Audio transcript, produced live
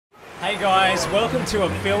Hey guys, welcome to a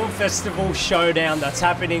film festival showdown that's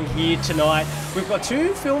happening here tonight. We've got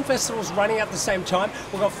two film festivals running at the same time.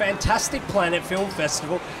 We've got fantastic Planet Film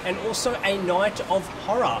Festival and also a night of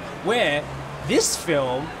horror where this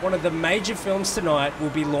film, one of the major films tonight, will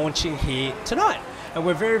be launching here tonight. And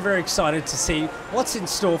we're very, very excited to see what's in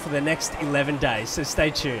store for the next 11 days, so stay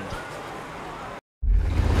tuned.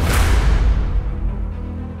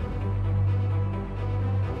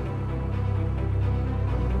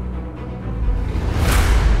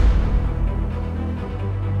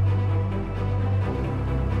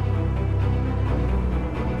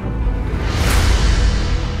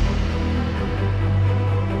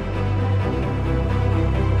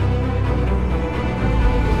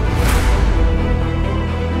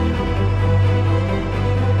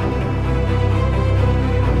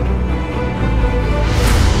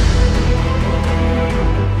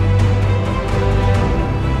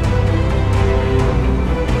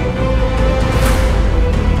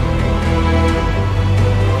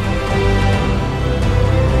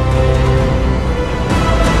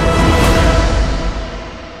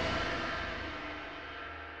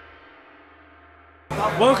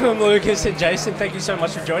 Welcome, Lucas and Jason. Thank you so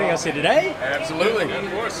much for joining us here today. Absolutely.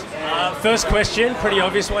 Of course. First question, pretty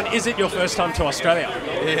obvious one. Is it your first time to Australia?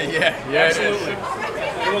 Yeah, absolutely.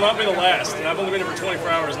 It will not be the last, and I've only been here for 24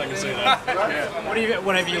 hours, and I can say that. Yeah.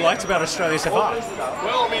 What have you liked about Australia so far?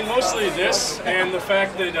 Well, I mean, mostly this, and the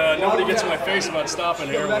fact that nobody gets in my face about stopping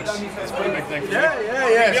here, which is a pretty big thing for me.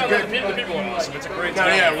 Yeah. The people are awesome. It's a great No,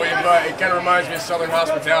 time. yeah, it kind of reminds me of Southern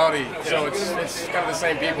hospitality, so it's kind of the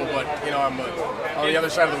same people, but, you know, I'm on the other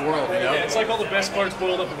side of the world, you know? Yeah, it's like all the best parts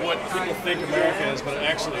boiled up of what people think America is, but it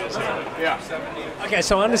actually is here. Yeah. Okay,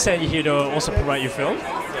 so I understand you're here to also promote your film.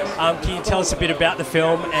 Can you tell us a bit about the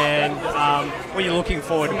film and what you're looking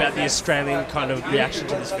forward about the Australian kind of reaction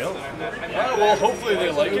to this film? Well, hopefully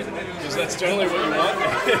they like it, because that's generally what you want.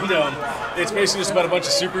 And it's basically just about a bunch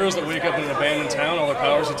of superheroes that wake up in an abandoned town. All their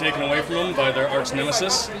powers are taken away from them by their arch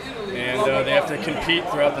nemesis, and they have to compete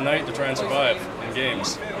throughout the night to try and survive in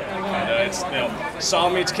games. And it's, you know, Saw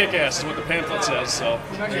meets Kick-Ass is what the pamphlet says, so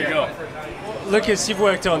there you go. Lucas, you've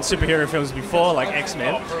worked on superhero films before, like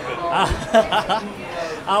X-Men.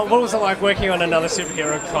 What was it like working on another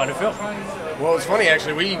superhero kind of film? Well, it's funny,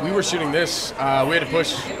 actually. We were shooting this. We had to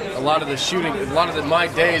push a lot of my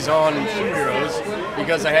days on superheroes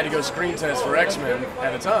because I had to go screen test for X-Men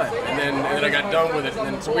at a time, and then I got done with it.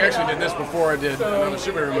 And so we actually did this before I did another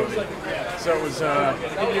superhero movie. So it was.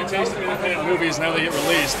 Give you a taste of independent movies now they get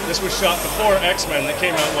released. This was shot before X-Men that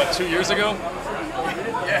came out, what, 2 years ago?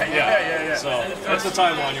 Yeah. So that's the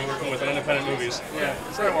timeline you're working with in independent movies. Yeah.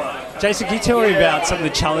 So, Jason, can you tell me about some of the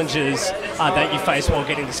challenges that you faced while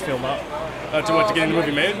getting this film up? To get the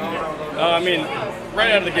movie made? I mean,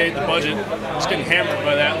 right out of the gate, the budget was getting hammered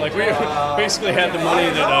by that. Like, we basically had the money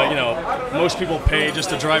that, you know, most people pay just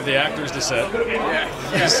to drive the actors to set.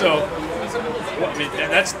 yeah. So, I mean,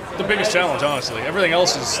 that's the biggest challenge, honestly. Everything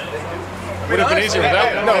else would have been easier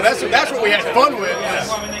without that. No, that's what we had fun with.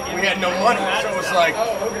 We had no money, so it was like,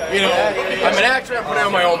 you know, I'm an actor. I put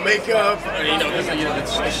on my own makeup. You know, there's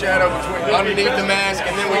the shadow underneath the mask,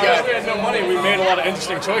 and then we got. We had no money. We made a lot of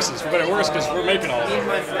interesting choices, for better or worse, because we're making all of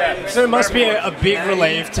them. So it must be a big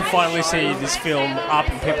relief to finally see this film up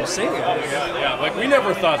and people seeing it. Yeah, like we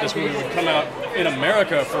never thought this movie would come out in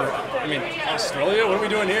America for, I mean, Australia? What are we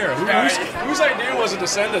doing here? Whose idea was it to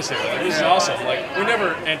send us here? Like, this is awesome. Like, we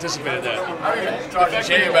never anticipated that. I even talked to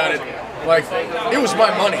Jay about it. Like, it was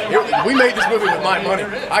my money. We made this movie with my money.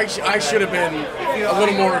 I should have been a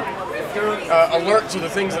little more alert to the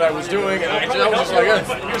things that I was doing, and I was just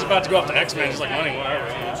like, He was about to go off to X-Men, just like, money, whatever.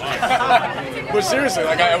 But seriously,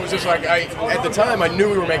 like, I was just like, at the time, I knew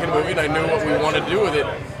we were making a movie, and I knew what we wanted to do with it.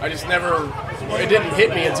 I just never, it didn't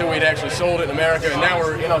hit me until we'd actually sold it in America, and now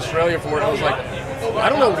we're in Australia for it. I was like, I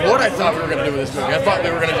don't know what I thought we were going to do with this movie. I thought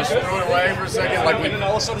we were going to just throw it away for a second. Like, and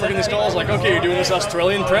all of a sudden we're getting these calls like, okay, you're doing this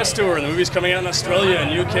Australian press tour, and the movie's coming out in Australia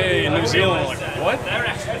and UK and New Zealand. We're like, what?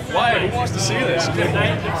 Why? Who wants to see this?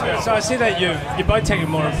 So I see that you're both taking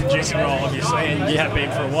more of a producing role, obviously, and you have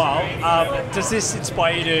been for a while. Does this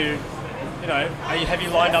inspire you to, you know, have you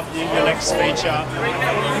lined up your next feature?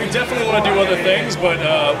 We definitely want to do other things, but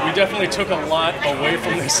we definitely took a lot away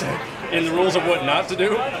from this in the rules of what not to do.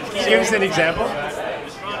 Can you give us an example?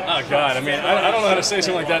 Oh God, I mean, I don't know how to say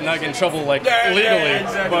something like that and not get in trouble like legally,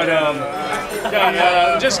 but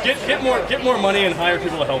just get more money and hire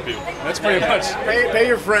people to help you. That's pretty much. Pay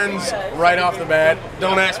your friends right off the bat.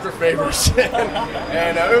 Don't ask for favors,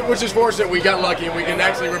 and which is fortunate we got lucky and we can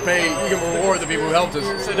actually reward the people who helped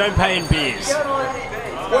us. So don't pay in beers.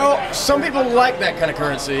 Well, some people like that kind of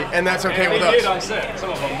currency, and that's okay with They did us. on set, some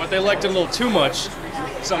of them, but they liked it a little too much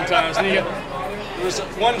sometimes. And there was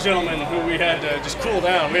one gentleman who we had to just cool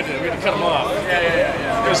down. We had to cut him off.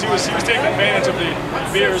 Yeah. Because he was taking advantage of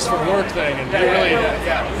the beers for work thing,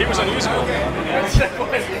 and he was unusable.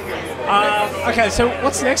 Okay, so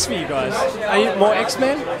what's next for you guys? Are you more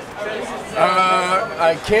X-Men?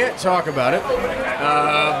 I can't talk about it,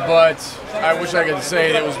 but I wish I could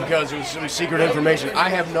say it was because it was some secret information. I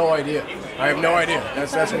have no idea.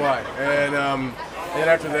 That's why. And then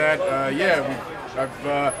after that,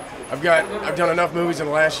 I've done enough movies in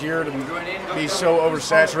the last year to be so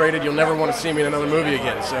oversaturated you'll never want to see me in another movie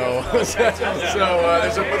again. So, there's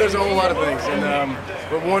a whole lot of things, and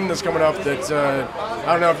but one that's coming up that I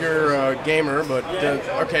don't know if you're a gamer, but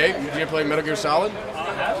okay, did you play Metal Gear Solid?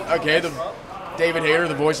 Okay, the David Hayter,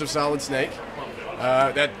 the voice of Solid Snake.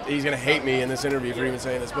 That he's gonna hate me in this interview for even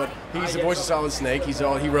saying this, but he's the voice of Solid Snake. He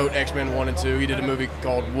wrote X-Men 1 and 2. He did a movie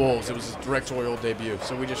called Wolves. It was his directorial debut.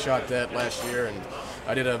 So we just shot that last year, and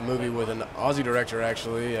I did a movie with an Aussie director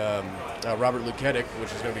actually, Robert Luketic,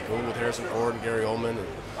 which is gonna be cool with Harrison Ford and Gary Oldman and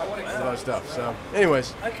a lot of stuff. So,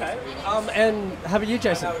 anyways. Okay. And how about you,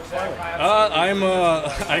 Jason?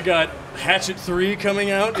 I got Hatchet III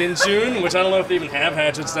coming out in June, which I don't know if they even have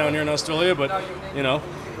hatchets down here in Australia, but you know.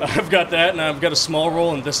 I've got that, and I've got a small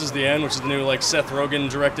role in This Is the End, which is the new Seth Rogen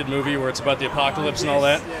directed movie where it's about the apocalypse and all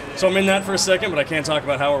that. So I'm in that for a second, but I can't talk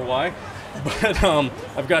about how or why. But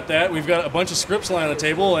I've got that. We've got a bunch of scripts lying on the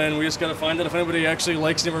table, and we just got to find out if anybody actually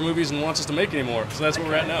likes any of our movies and wants us to make any more. So that's where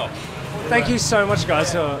we're at now. Thank you so much,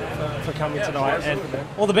 guys, for coming tonight, and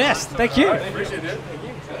all the best. Thank you. I appreciate it.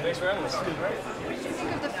 Thanks for having us. Of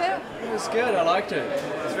the film. It was good. I liked it.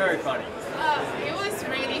 It was very funny. It was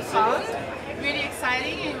really fun, really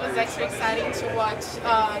exciting. It was actually exciting to watch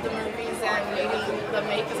the movies and meeting the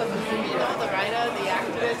makers of the movie, the writer, the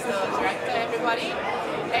actors, the director, everybody.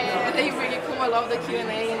 And they really cool. I love the Q&A,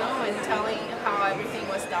 and telling how everything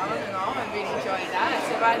was done and all. I really enjoyed that.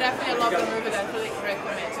 So I definitely love the movie. Definitely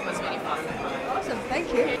recommend. It was really fun. Awesome.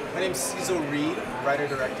 Thank you. My name's Cecil Reed,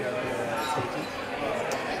 writer-director of the Taking.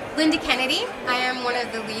 Linda Kennedy. I am one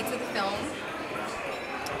of the leads of the film.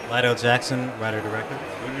 Lido Jackson, writer-director.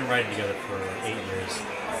 We've been writing together for 8 years.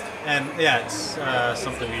 And yeah, it's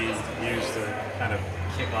something we use to kind of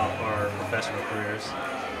kick off our professional careers.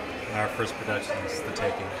 And our first production is The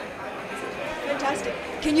Taking. Fantastic.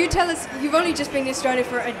 Can you tell us, you've only just been in Australia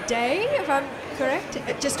for a day, if I'm correct?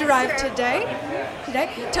 Just arrived today?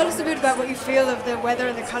 Tell us a bit about what you feel of the weather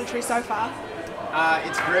in the country so far.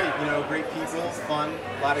 It's great. Great people, fun,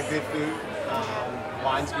 a lot of good food.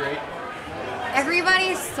 Wine's great.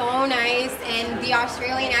 Everybody's so nice, and the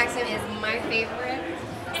Australian accent is my favorite.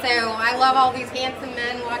 So I love all these handsome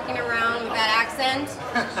men walking around with that accent.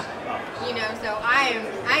 So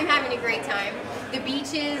I'm having a great time. The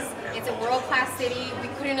beaches, it's a world-class city. We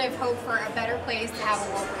couldn't have hoped for a better place to have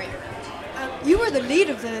a world premiere. You were the lead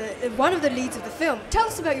of one of the leads of the film. Tell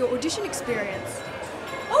us about your audition experience.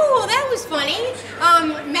 Oh, well, that was funny.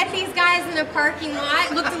 Met these guys in a parking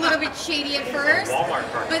lot. Looked a little bit shady at first,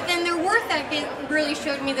 but then their work ethic really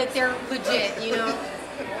showed me that they're legit,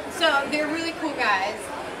 So they're really cool guys,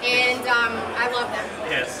 and I love them.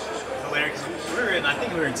 Yes, hilarious. I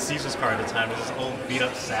think we were in Caesar's car at the time. It was this old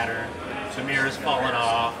beat-up Saturn. The mirror's falling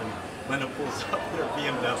off, and Linda pulls up with her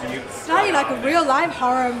BMW. Sounding like a real-life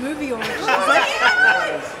horror movie audition.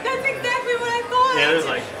 Yes, that's exactly what I thought. Yeah, there's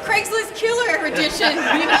like Craigslist killer edition,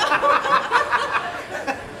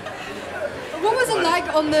 What was it like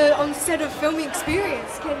on set of filming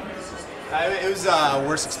experience? It was the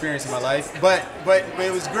worst experience of my life, but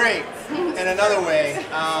it was great. In another way,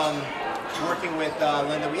 working with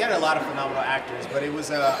Linda, we had a lot of phenomenal actors, but it was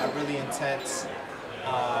a really intense,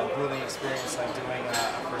 grueling experience, like doing a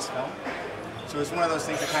first film. So it's one of those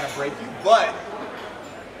things that kind of break you. But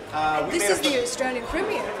This is the Australian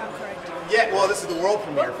premiere, if I'm correct. Yeah, well, this is the world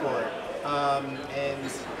premiere for it,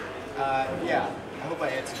 yeah. I hope I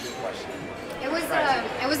answered your question. It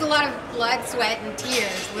was a lot of blood, sweat, and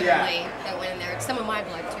tears, literally, that went in there. Some of my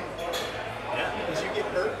blood, too. Yeah. Did you get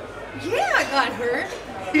hurt? Yeah, I got hurt.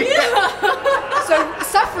 Yeah. So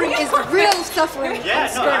suffering is real suffering.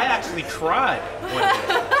 Yeah, no, I actually cried one day.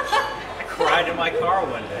 I cried in my car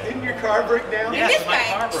one day. Didn't your car break down? Yeah, This my guy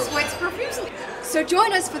car broke. sweats profusely. So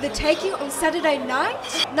join us for The Taking on Saturday night,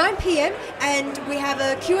 9 p.m. and we have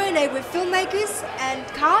a Q&A with filmmakers and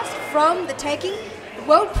cast from The Taking,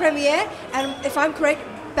 world premiere, and if I'm correct,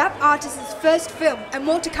 BAP Artists' first film, and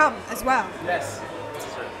more to come as well. Yes.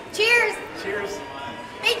 Cheers. Cheers.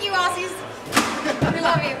 Thank you, Aussies. We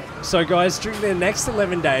love you. So guys, during the next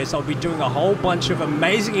 11 days, I'll be doing a whole bunch of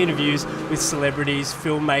amazing interviews with celebrities,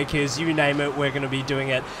 filmmakers, you name it, we're going to be doing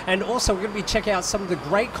it. And also, we're going to be checking out some of the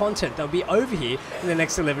great content that'll be over here in the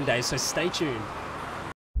next 11 days, so stay tuned.